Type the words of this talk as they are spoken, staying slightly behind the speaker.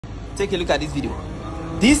Take a look at this video.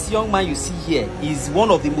 This young man you see here is one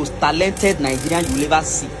of the most talented Nigerians you will ever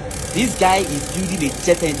see. This guy is building a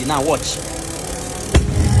jet engine. Now watch.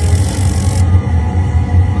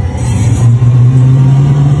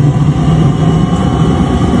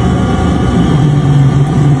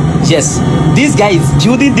 Yes, this guy is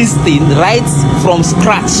building this thing right from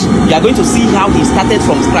scratch. You are going to see how he started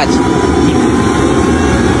from scratch.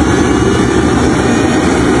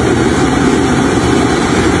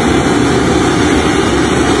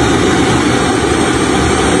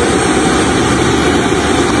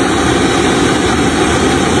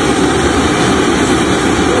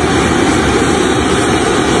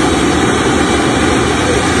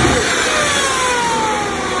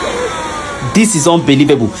 This is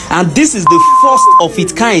unbelievable, and this is the first of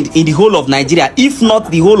its kind in the whole of Nigeria, if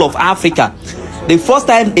not the whole of Africa. The first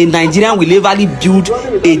time a Nigerian will ever build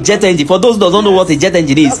a jet engine. For those who don't know what a jet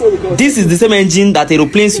engine is, this is the same engine that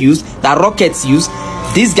aeroplanes use, that rockets use.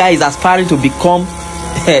 This guy is aspiring to become,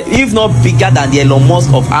 if not bigger than the Elon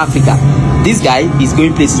Musk of Africa. This guy is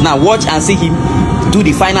going places. Now watch and see him do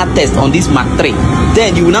the final test on this Mark 3.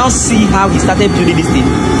 Then you will now see how he started building this thing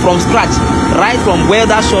from scratch, right from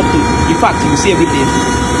welder shop to, in fact, you will see everything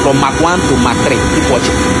from Mark 1 to Mark 3. Keep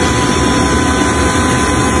watching.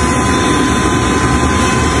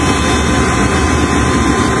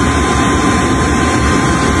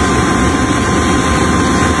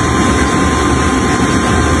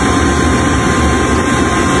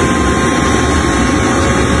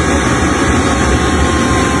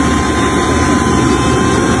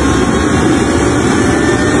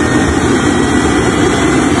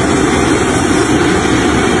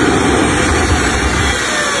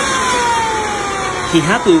 He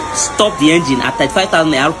had to stop the engine at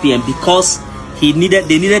 35,000 RPM because they needed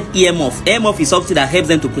earmuff. Earmuff is something that helps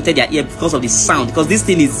them to protect their ear because of the sound, because this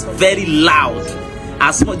thing is very loud.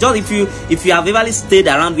 As much, just if you have ever stayed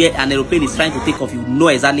around where an aeroplane is trying to take off, you know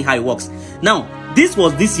exactly how it works. Now, this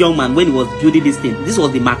was this young man when he was building this thing. This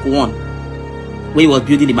was the Mark 1, when he was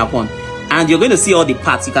building the Mark 1. And you're going to see all the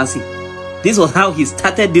parts, you can see. This was how he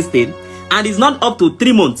started this thing. And it's not up to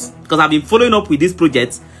 3 months, because I've been following up with this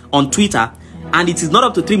project on Twitter. And it is not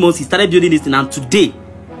up to 3 months he started building this thing, and today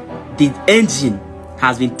the engine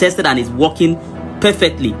has been tested and is working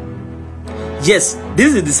perfectly. Yes,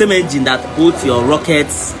 this is the same engine that both your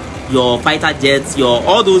rockets, your fighter jets, your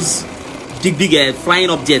all those big flying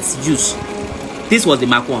objects use. This was the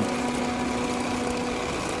Mark 1.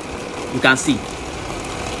 You can see.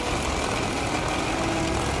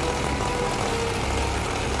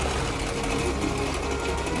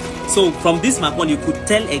 So from this Mark 1 you could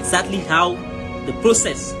tell exactly how the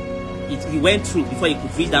process he went through before he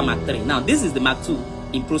could reach that Mark 3. Now this is the Mark 2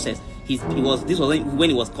 in process. This was when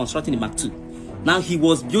he was constructing the Mark 2. Now he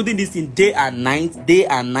was building this in day and night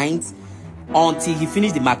until he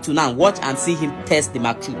finished the Mark 2. Now watch and see him test the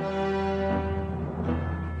Mark 2.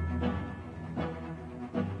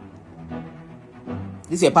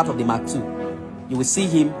 This is a part of the Mark 2. You will see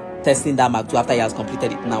him testing that Mark 2 after he has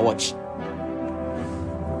completed it. Now watch.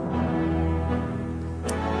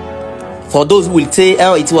 For those who will say,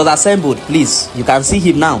 oh, it was assembled, please, you can see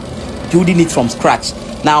him now building it from scratch.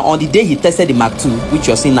 Now, on the day he tested the Mark 2, which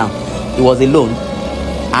you're seeing now, he was alone.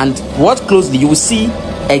 And watch closely, you will see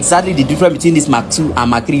exactly the difference between this Mark 2 and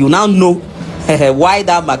Mark 3. You now know why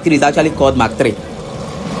that Mark 3 is actually called Mark 3.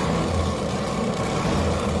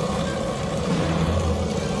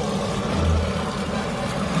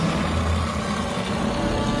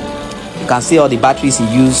 You can see all the batteries he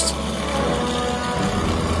used.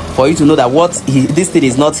 For you to know that this thing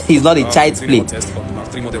is not, he's not a child's play. Test from the Mark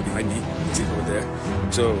 3 model behind me, you see over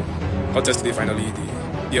there. So, hot test today, finally,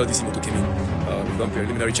 the LDC motor came in. We've done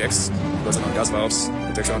preliminary checks, we've got some gas valves,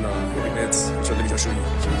 protection equipment. So let me just show you,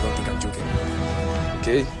 so you don't think I'm joking.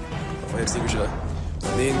 Okay, fire extinguisher,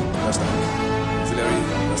 main gas tank, auxiliary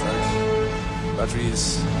gas tank,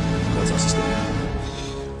 batteries, that's our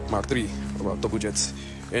system. Mark 3, our double jet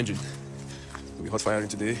engine. We'll be hot firing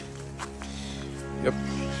today. Yep.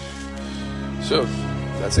 So,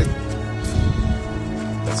 that's it.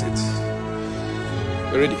 That's it.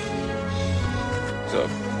 We're ready. So,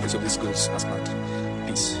 let's hope this goes as planned.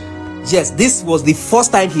 Peace. Yes, this was the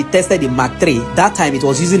first time he tested the Mark 3. That time it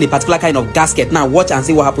was using a particular kind of gasket. Now watch and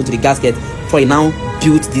see what happened to the gasket before he now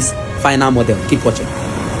built this final model. Keep watching.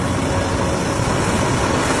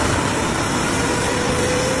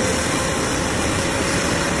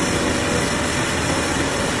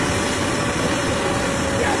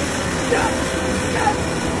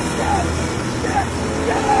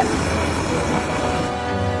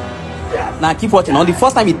 Now keep watching. On the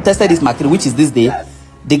first time he tested this Mark 3, which is this day,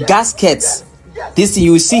 the gaskets This thing,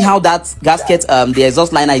 you will see how that gasket, the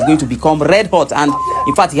exhaust liner is going to become red hot. And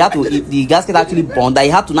in fact, the gasket actually burned. That he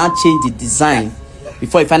had to now change the design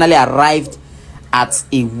before he finally arrived at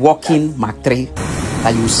a working Mark III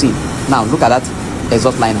that you will see. Now look at that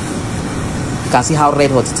exhaust liner. You can see how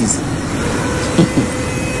red hot it is.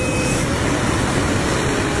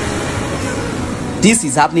 This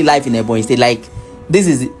is happening live in Ebonyi State. Like, this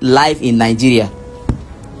is live in Nigeria.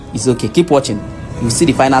 It's okay. Keep watching. You will see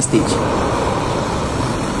the final stage.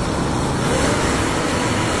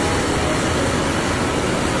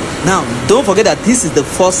 Now, don't forget that this is the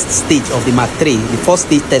first stage of the Mark III, the first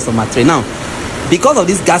stage test of Mark III. Now, because of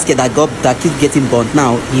this gasket that keeps getting burnt,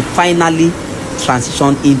 now he finally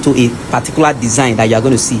transitioned into a particular design that you are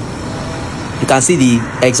going to see. You can see the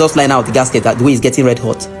exhaust liner of the gasket, the way it's getting red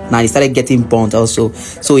hot. Now it started getting burnt also,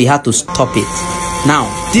 so he had to stop it. Now,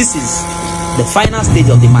 this is the final stage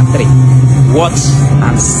of the Mark III. Watch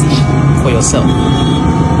and see for yourself.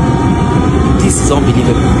 This is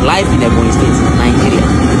unbelievable. Live in Ebonyi State, Nigeria.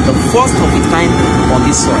 The first of its kind on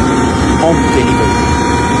this soil. Unbelievable.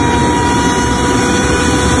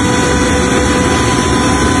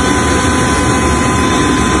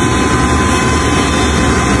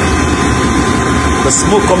 The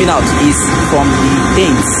smoke coming out is from the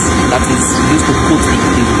paints that is used to coat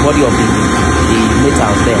the body of the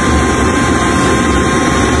metal there.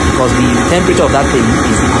 Because the temperature of that thing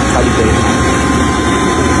is actually very high.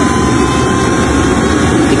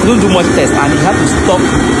 He couldn't do much test and he had to stop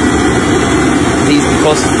this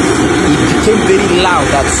because it became very loud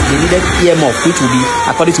that they needed EMF, which will be,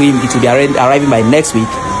 according to him, it will be arriving by next week.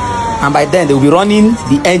 And by then, they will be running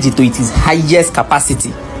the engine to its highest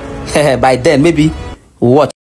capacity. By then, maybe we'll watch.